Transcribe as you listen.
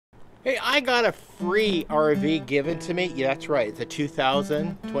Hey, I got a free RV given to me. Yeah, that's right. It's a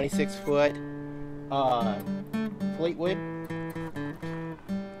 2000, 26-foot Fleetwood.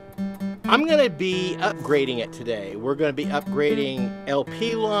 I'm going to be upgrading it today. We're going to be upgrading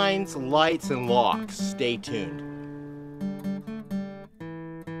LP lines, lights, and locks. Stay tuned.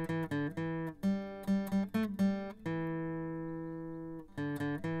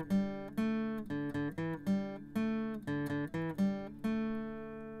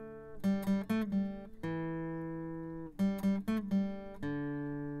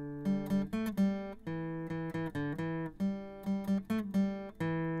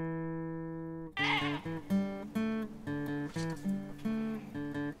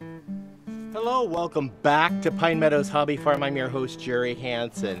 Hello, welcome back to Pine Meadows Hobby Farm. I'm your host, Jerry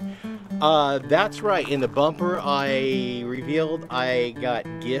Hansen. That's right, in the bumper I revealed I got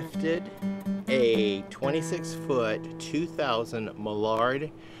gifted a 26-foot 2000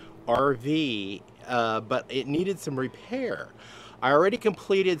 Millard RV, but it needed some repair. I already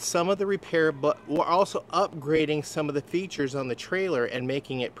completed some of the repair, but we're also upgrading some of the features on the trailer and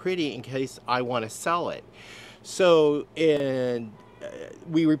making it pretty in case I want to sell it. So,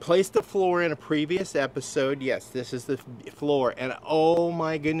 we replaced the floor in a previous episode. Yes, this is the floor, and oh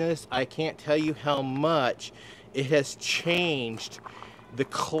my goodness, I can't tell you how much it has changed the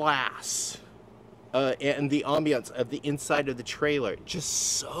class and the ambiance of the inside of the trailer. Just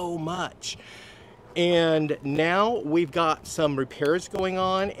so much. And now we've got some repairs going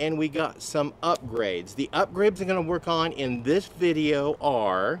on, and we got some upgrades. The upgrades I'm going to work on in this video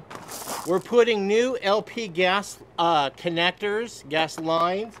are, we're putting new LP gas connectors, gas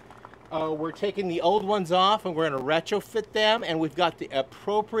lines. We're taking the old ones off and we're going to retrofit them, and we've got the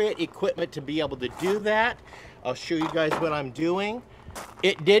appropriate equipment to be able to do that. I'll show you guys what I'm doing.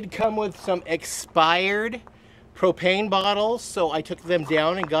 It did come with some expired propane bottles, so I took them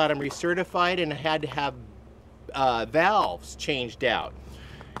down and got them recertified, and I had to have valves changed out.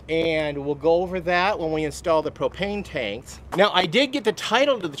 And we'll go over that when we install the propane tanks. Now, I did get the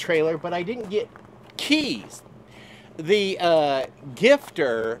title to the trailer, but I didn't get keys. The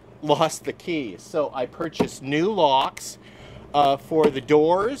gifter lost the keys, so I purchased new locks for the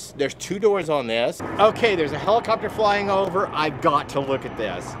doors. There's 2 doors on this. Okay, there's a helicopter flying over. I've got to look at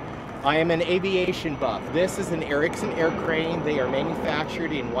this. I am an aviation buff. This is an Erickson air crane. They are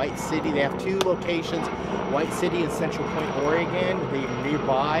manufactured in White City. They have 2 locations, White City and Central Point, Oregon. They are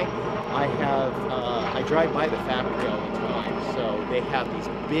nearby. I drive by the factory all the time. So they have these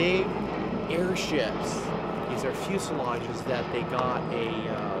big airships. These are fuselages that they got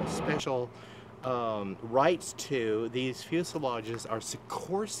a special rights to. These fuselages are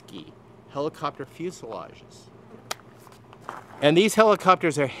Sikorsky helicopter fuselages. And these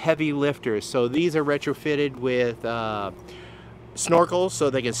helicopters are heavy lifters, so these are retrofitted with snorkels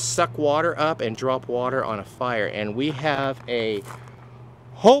so they can suck water up and drop water on a fire. And we have a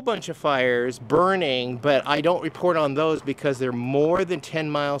whole bunch of fires burning, but I don't report on those because they're more than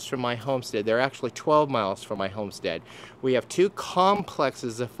 10 miles from my homestead. They're actually 12 miles from my homestead. We have 2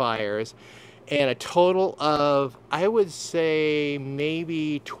 complexes of fires, and a total of, I would say,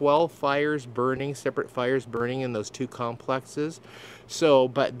 maybe 12 fires burning, separate fires burning in those 2 complexes. So,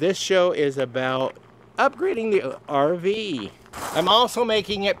 but this show is about upgrading the RV. I'm also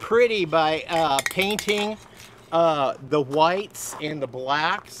making it pretty by painting the whites and the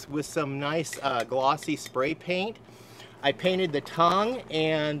blacks with some nice glossy spray paint. I painted the tongue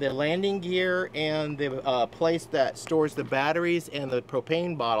and the landing gear and the place that stores the batteries and the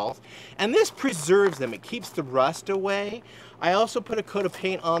propane bottles. And this preserves them. It keeps the rust away. I also put a coat of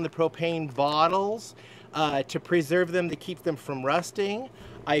paint on the propane bottles to preserve them, to keep them from rusting.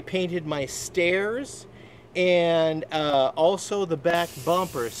 I painted my stairs and also the back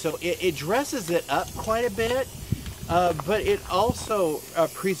bumper. So it dresses it up quite a bit, but it also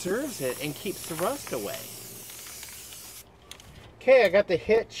preserves it and keeps the rust away. Okay, I got the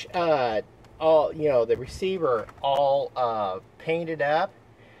hitch, the receiver all painted up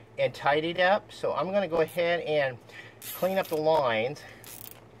and tidied up. So I'm going to go ahead and clean up the lines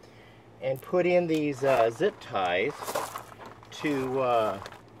and put in these zip ties to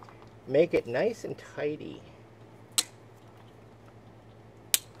make it nice and tidy.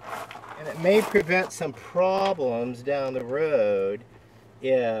 And it may prevent some problems down the road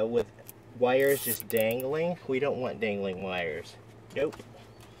with wires just dangling. We don't want dangling wires. Nope.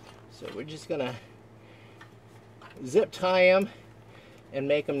 So we're just gonna zip tie them and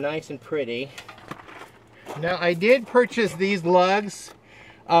make them nice and pretty. Now, I did purchase these lugs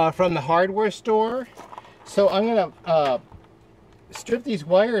from the hardware store, so I'm gonna strip these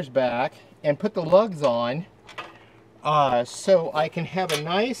wires back and put the lugs on so I can have a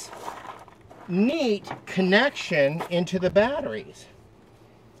nice, neat connection into the batteries.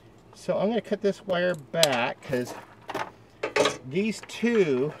 So I'm going to cut this wire back because these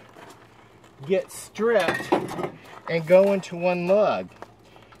two get stripped and go into one lug.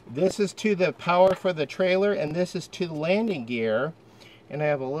 This is to the power for the trailer, and this is to the landing gear. And I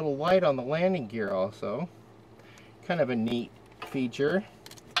have a little light on the landing gear also. Kind of a neat feature.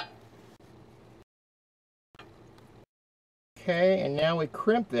 Okay, and now we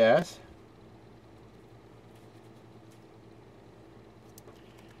crimp this.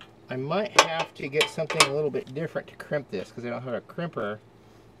 I might have to get something a little bit different to crimp this because I don't have a crimper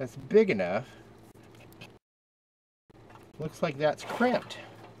that's big enough. Looks like that's crimped.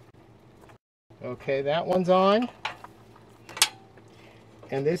 Okay, that one's on.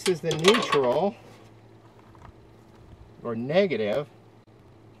 And this is the neutral or negative.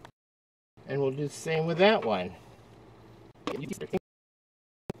 And we'll do the same with that one.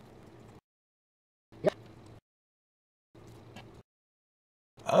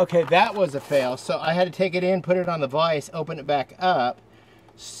 Okay, that was a fail. So I had to take it in, put it on the vise, open it back up,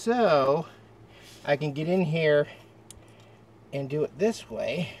 so I can get in here and do it this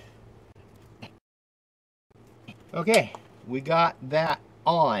way. Okay, we got that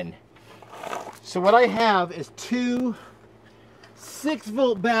on. So what I have is two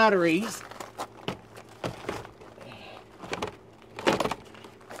 6-volt batteries.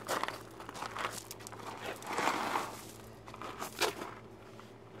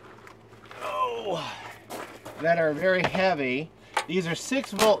 That are very heavy. These are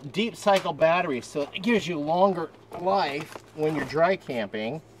 6-volt deep cycle batteries, so it gives you longer life when you're dry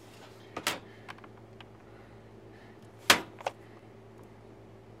camping.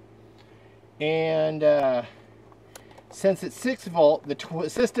 And since it's 6-volt, the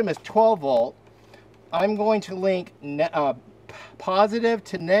system is 12-volt, I'm going to link positive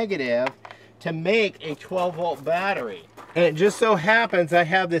to negative to make a 12-volt battery. And it just so happens I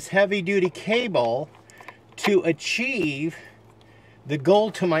have this heavy-duty cable to achieve the goal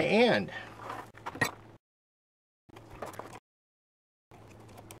to my end.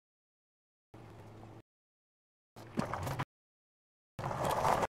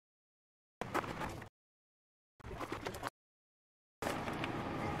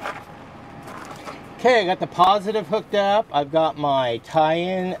 Okay, I got the positive hooked up. I've got my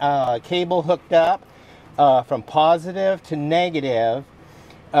tie-in cable hooked up from positive to negative.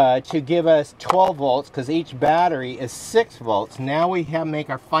 To give us 12 volts because each battery is 6 volts. Now we have make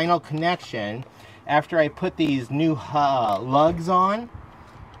our final connection after I put these new lugs on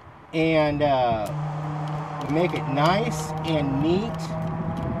and make it nice and neat,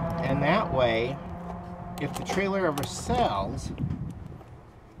 and that way if the trailer ever sells,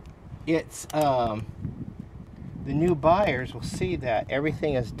 it's the new buyers will see that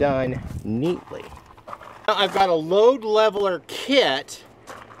everything is done neatly. Now I've got a load leveler kit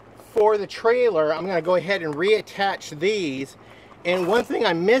for the trailer. I'm going to go ahead and reattach these. And one thing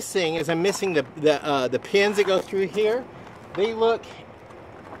I'm missing is I'm missing the pins that go through here. They look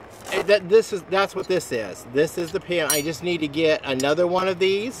that's what this is. This is the pin. I just need to get another one of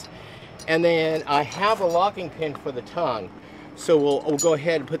these, and then I have a locking pin for the tongue. So we'll go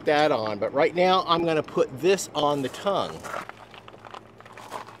ahead and put that on. But right now I'm going to put this on the tongue.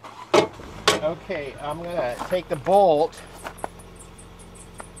 Okay, I'm going to take the bolt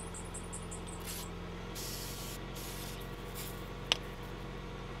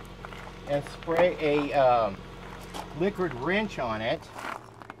and spray a liquid wrench on it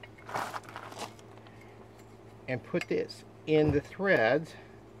and put this in the threads.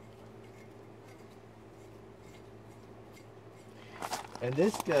 And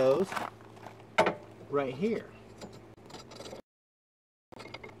this goes right here.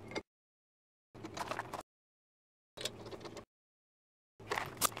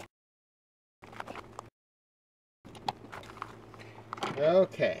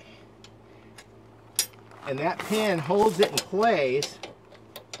 Okay. And that pin holds it in place.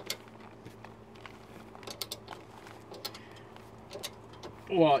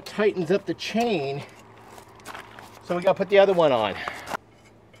 While it tightens up the chain. So we gotta put the other one on.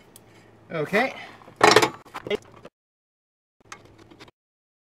 Okay.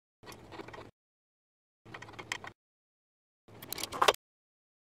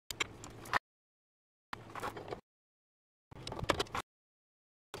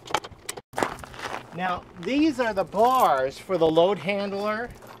 Now, these are the bars for the load handler.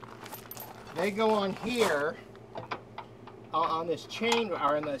 They go on here, on this chain,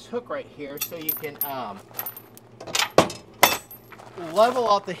 or on this hook right here, so you can level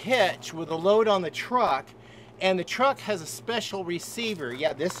out the hitch with the load on the truck And the truck has a special receiver.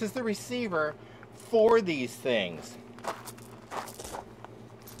 Yeah, this is the receiver for these things.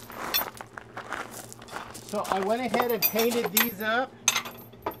 So I went ahead and painted these up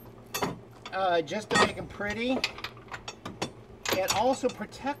just to make them pretty and also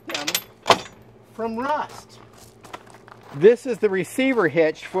protect them from rust. This is the receiver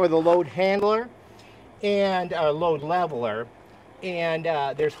hitch for the load handler and load leveler. And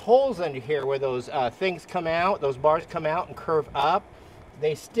there's holes under here where those things come out, those bars come out and curve up.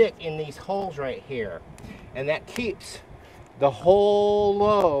 They stick in these holes right here. And that keeps the whole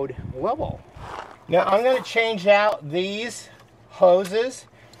load level. Now I'm going to change out these hoses.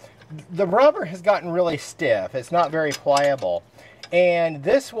 The rubber has gotten really stiff. It's not very pliable. And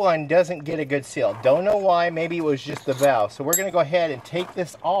this one doesn't get a good seal. Don't know why. Maybe it was just the valve. So we're going to go ahead and take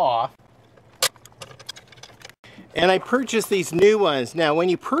this off. And I purchased these new ones. Now when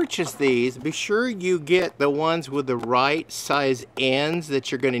you purchase these, be sure you get the ones with the right size ends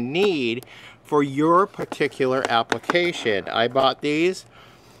that you're going to need for your particular application. I bought these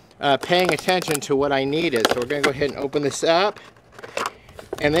paying attention to what I needed. So we're going to go ahead and open this up.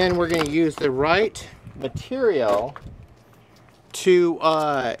 And then we're going to use the right material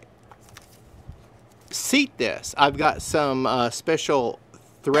to seat this. I've got some special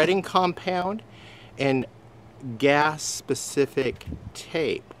threading compound and gas specific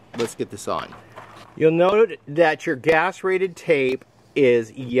tape. Let's get this on. You'll note that your gas rated tape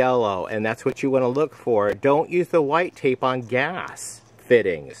is yellow, and that's what you want to look for. Don't use the white tape on gas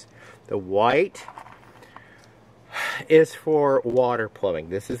fittings. The white is for water plumbing.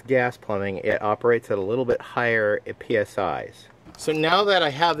 This is gas plumbing. It operates at a little bit higher PSIs. So now that I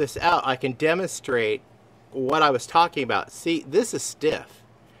have this out, I can demonstrate what I was talking about. See, this is stiff.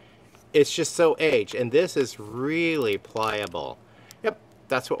 It's just so aged, and this is really pliable. Yep,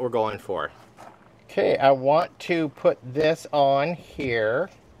 that's what we're going for. Okay, I want to put this on here.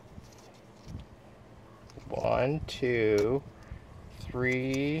 1, 2,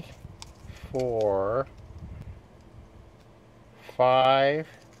 3, 4, 5,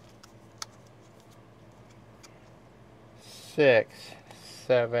 6,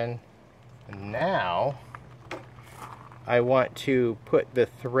 7, and now I want to put the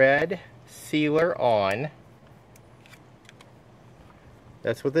thread sealer on.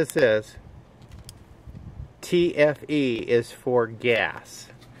 That's what this is. TFE is for gas.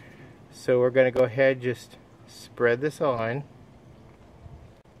 So we're going to go ahead and just spread this on.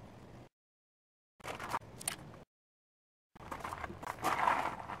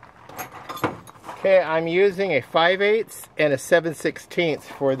 Okay, I'm using a 5/8 and a 7/16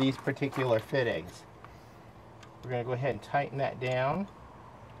 for these particular fittings. We're going to go ahead and tighten that down.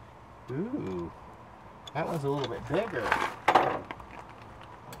 Ooh, that one's a little bit bigger.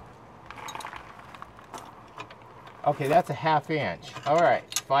 Okay, that's a 1/2 inch. All right,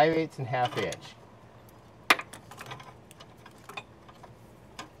 5/8 and 1/2 inch.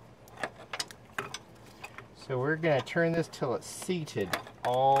 So we're going to turn this till it's seated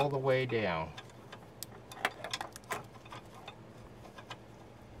all the way down.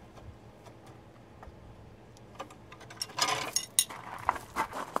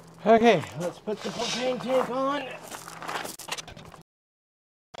 Okay, let's put the propane tank on.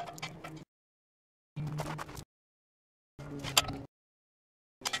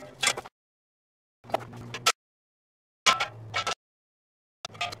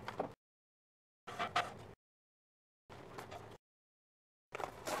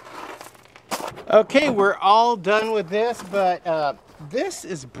 Okay, we're all done with this, but this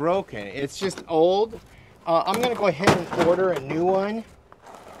is broken. It's just old. I'm going to go ahead and order a new one.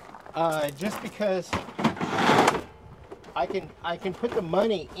 Just because I can put the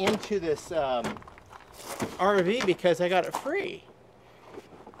money into this RV because I got it free.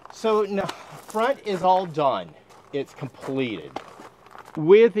 So no, front is all done. It's completed.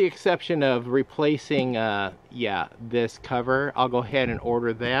 With the exception of replacing yeah, this cover. I'll go ahead and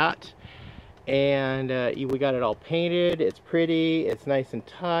order that. And we got it all painted. It's pretty. It's nice and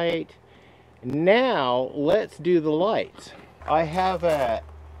tight. Now let's do the lights. I have a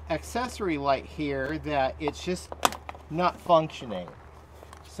accessory light here that it's just not functioning.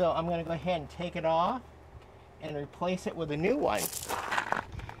 So I'm going to go ahead and take it off and replace it with a new one.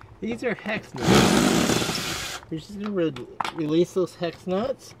 These are hex nuts. We're just going to release those hex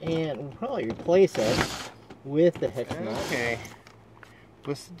nuts and we'll probably replace it with the hex nuts. Okay,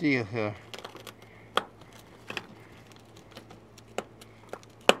 what's the deal here?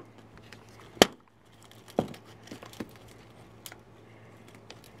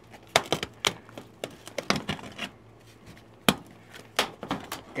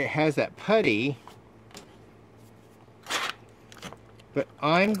 It has that putty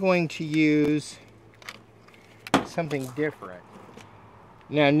I'm going to use something different.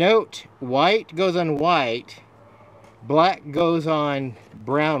 Now note, white goes on white, black goes on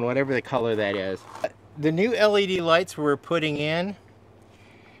brown, whatever the color that is. The new LED lights we're putting in,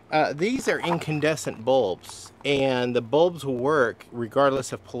 these are incandescent bulbs, and the bulbs will work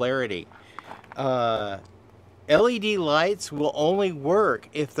regardless of polarity. LED lights will only work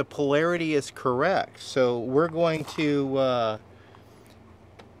if the polarity is correct. So we're going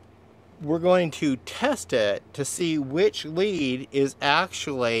to test it to see which lead is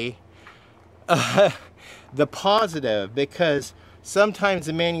actually the positive, because sometimes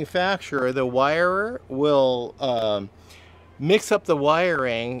the manufacturer, the wirer, will mix up the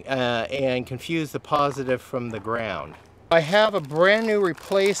wiring and confuse the positive from the ground. I have a brand new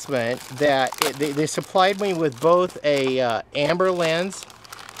replacement that they supplied me with both a amber lens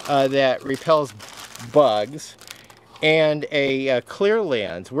that repels bugs and a clear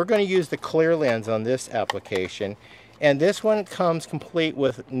lens. We're going to use the clear lens on this application, and this one comes complete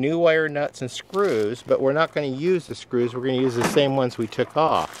with new wire nuts and screws, but we're not going to use the screws. We're going to use the same ones we took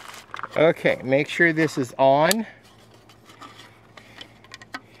off. Okay, make sure this is on.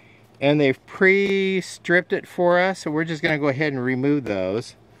 And they've pre-stripped it for us, so we're just going to go ahead and remove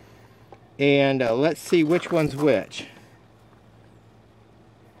those. And let's see which one's which.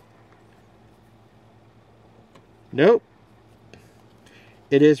 Nope.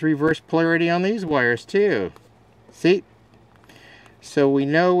 It is reverse polarity on these wires too. See? So we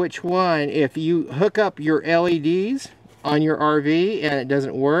know which one. If you hook up your LEDs on your RV and it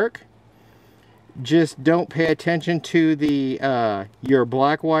doesn't work, just don't pay attention to the your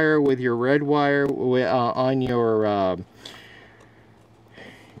black wire with your red wire on your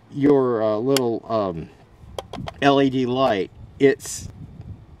little LED light. It's,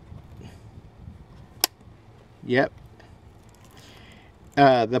 yep,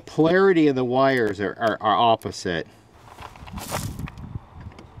 the polarity of the wires are opposite.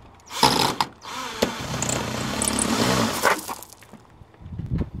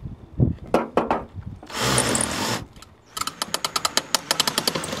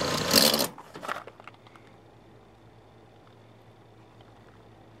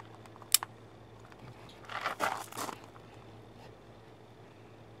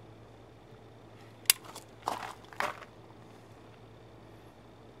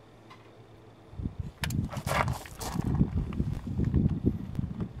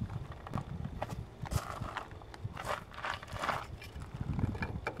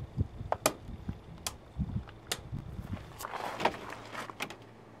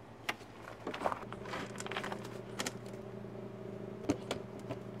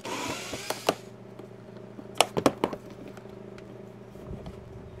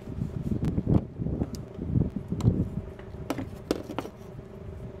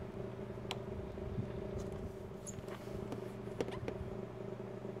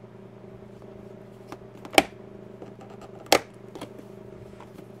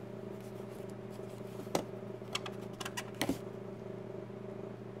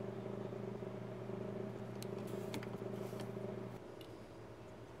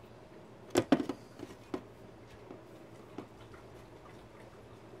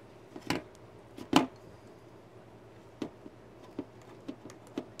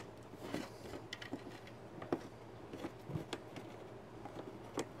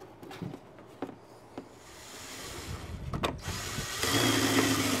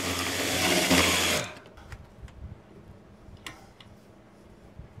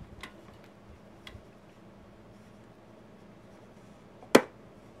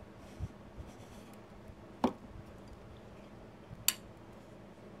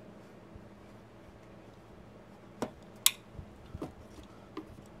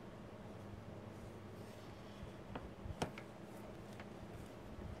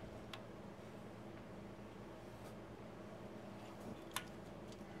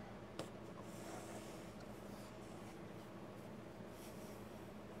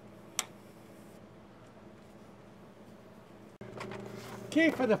 Okay,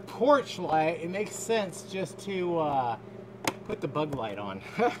 for the porch light, it makes sense just to put the bug light on.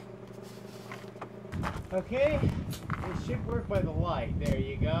 Okay, it should work by the light. There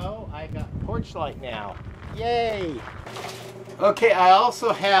you go. I got porch light now. Yay! Okay, I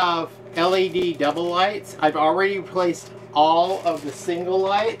also have LED double lights. I've already replaced all of the single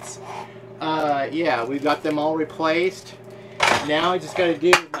lights. Yeah, we've got them all replaced. Now I just got to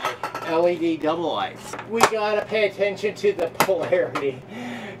do my LED double lights. We gotta pay attention to the polarity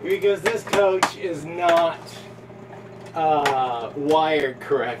because this coach is not wired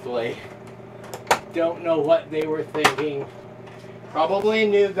correctly. Don't know what they were thinking. Probably a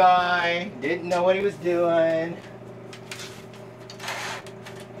new guy, didn't know what he was doing.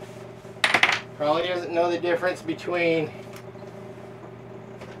 Probably doesn't know the difference between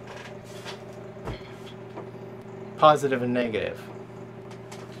positive and negative.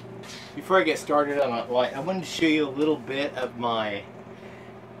 Before I get started on my light, I wanted to show you a little bit of my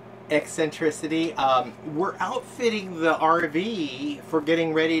eccentricity. We're outfitting the RV for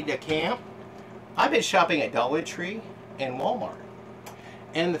getting ready to camp. I've been shopping at Dollar Tree and Walmart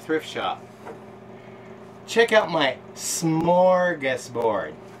and the thrift shop. Check out my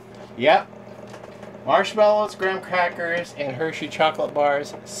smorgasbord. Yep. Marshmallows, graham crackers, and Hershey chocolate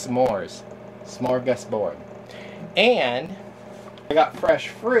bars, s'mores. Smorgasbord. And I got fresh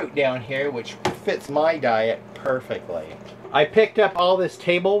fruit down here, which fits my diet perfectly. I picked up all this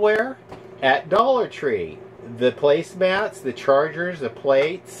tableware at Dollar Tree. The placemats, the chargers, the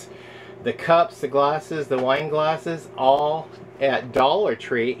plates, the cups, the glasses, the wine glasses, all at Dollar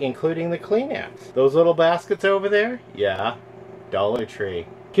Tree, including the Kleenex. Those little baskets over there? Yeah, Dollar Tree.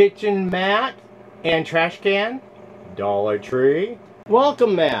 Kitchen mat and trash can? Dollar Tree.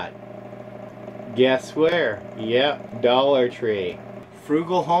 Welcome mat. Guess where? Yep, Dollar Tree.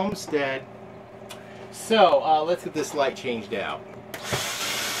 Frugal Homestead. So, let's get this light changed out.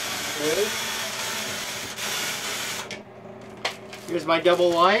 Okay. Here's my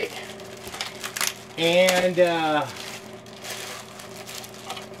double light. And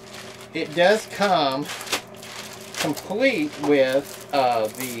it does come complete with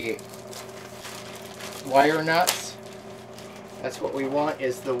the wire nuts. That's what we want,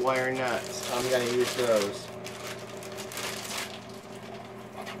 is the wire nuts. I'm going to use those.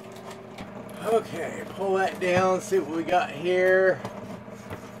 Okay, pull that down, see what we got here.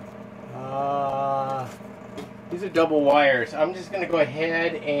 These are double wires. I'm just going to go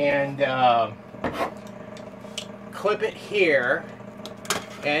ahead and clip it here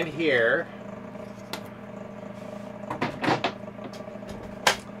and here.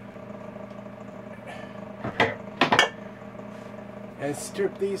 And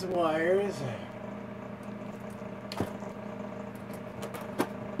strip these wires.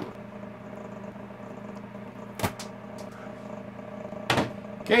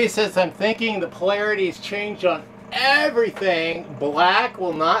 Okay, since I'm thinking the polarity has changed on everything, black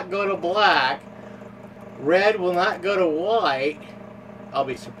will not go to black, red will not go to white. I'll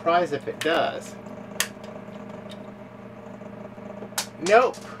be surprised if it does.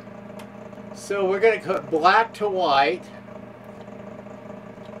 Nope. So we're going to put black to white.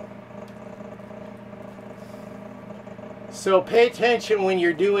 So pay attention when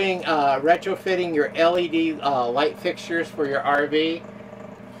you're doing retrofitting your LED light fixtures for your RV.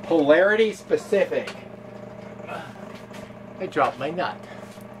 Polarity specific. I dropped my nut.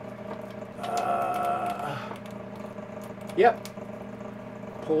 Yep.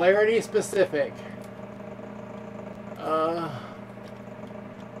 Polarity specific.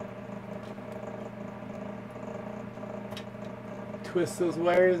 Twist those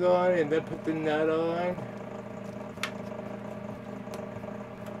wires on and then put the nut on.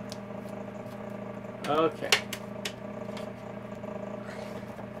 Okay.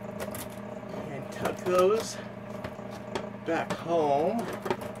 And tuck those back home.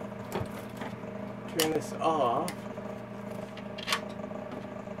 Turn this off.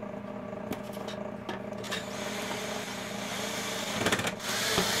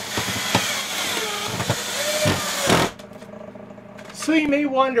 So you may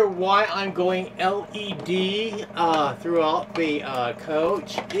wonder why I'm going LED throughout the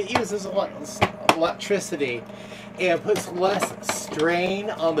coach. It uses a lot of electricity and puts less strain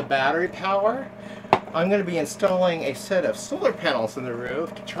on the battery power. I'm going to be installing a set of solar panels in the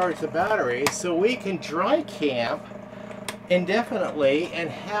roof to charge the battery so we can dry camp indefinitely and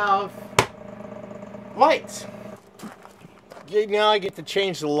have lights. Okay, now I get to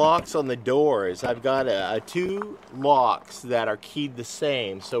change the locks on the doors. I've got two locks that are keyed the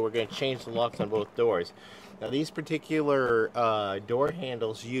same, so we're going to change the locks on both doors. Now these particular door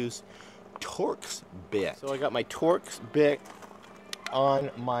handles use Torx bit. So I got my Torx bit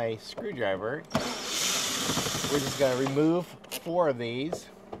on my screwdriver. We're just going to remove 4 of these.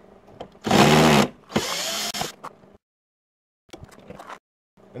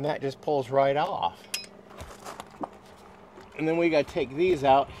 And that just pulls right off. And then we got to take these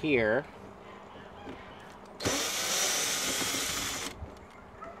out here.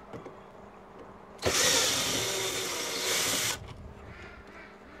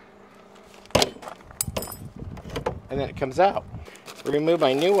 And then it comes out. Remove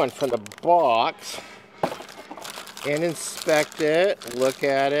my new one from the box and inspect it, look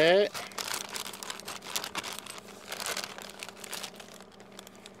at it.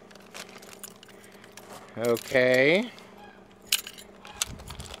 Okay.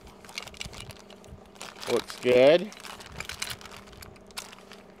 Looks good.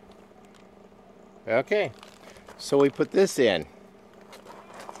 Okay. So we put this in.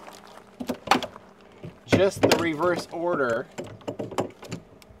 Just the reverse order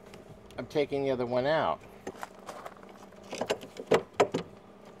of taking the other one out.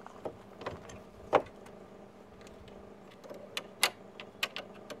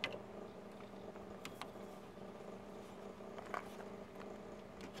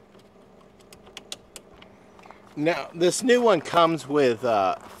 Now, this new one comes with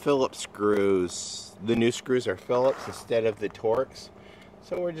Phillips screws. The new screws are Phillips instead of the Torx.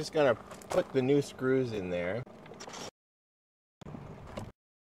 So we're just going to put the new screws in there.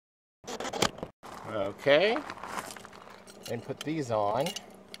 Okay. And put these on.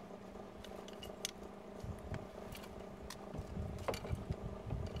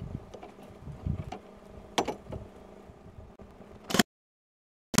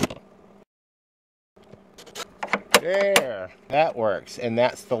 There, that works, and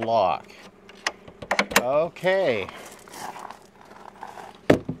that's the lock. Okay.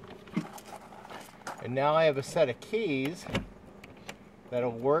 And now I have a set of keys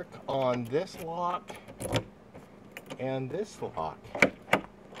that'll work on this lock and this lock.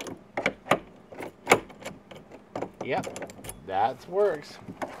 Yep, that works.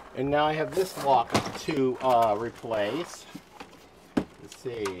 And now I have this lock to replace. Let's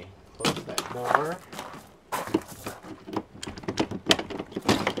see, close that door.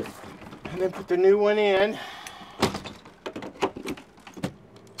 And then put the new one in.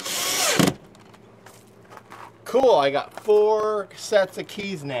 Cool, I got 4 sets of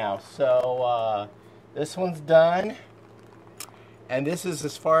keys now. So this one's done. And this is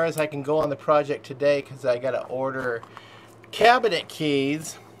as far as I can go on the project today because I got to order cabinet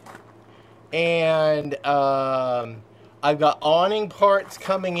keys. And I've got awning parts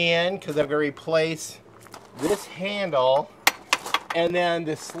coming in because I've got to replace this handle. And then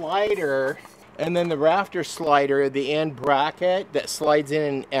the slider, and then the rafter slider, the end bracket that slides in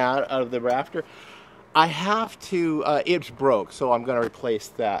and out of the rafter. I have to, it's broke, so I'm going to replace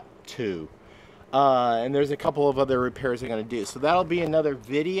that too. And there's a couple of other repairs I'm going to do. So that'll be another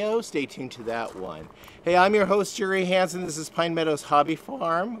video. Stay tuned to that one. Hey, I'm your host, Jerry Hansen. This is Pine Meadows Hobby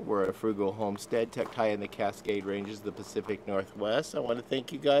Farm. We're a frugal homestead tucked high in the Cascade Ranges of the Pacific Northwest. I want to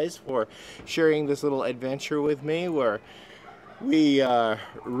thank you guys for sharing this little adventure with me where we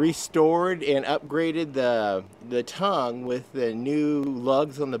restored and upgraded the tongue with the new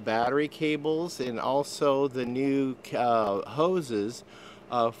lugs on the battery cables and also the new hoses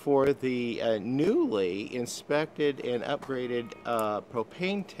for the newly inspected and upgraded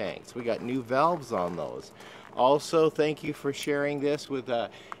propane tanks. We got new valves on those. Also, thank you for sharing this with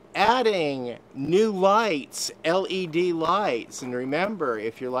adding new lights, LED lights. And remember,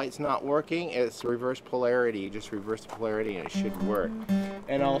 if your light's not working, it's reverse polarity. You just reverse the polarity and it should work.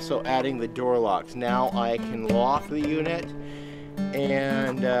 And also adding the door locks. Now I can lock the unit.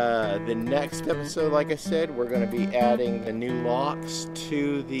 And the next episode, like I said, we're going to be adding the new locks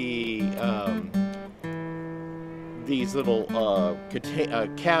to the these little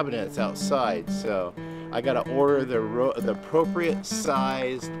cabinets outside. So I got to order the appropriate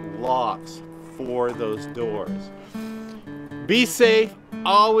sized locks for those doors. Be safe,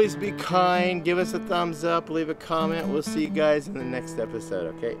 always be kind, give us a thumbs up, leave a comment. We'll see you guys in the next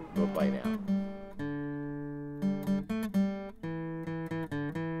episode, okay? Bye-bye now.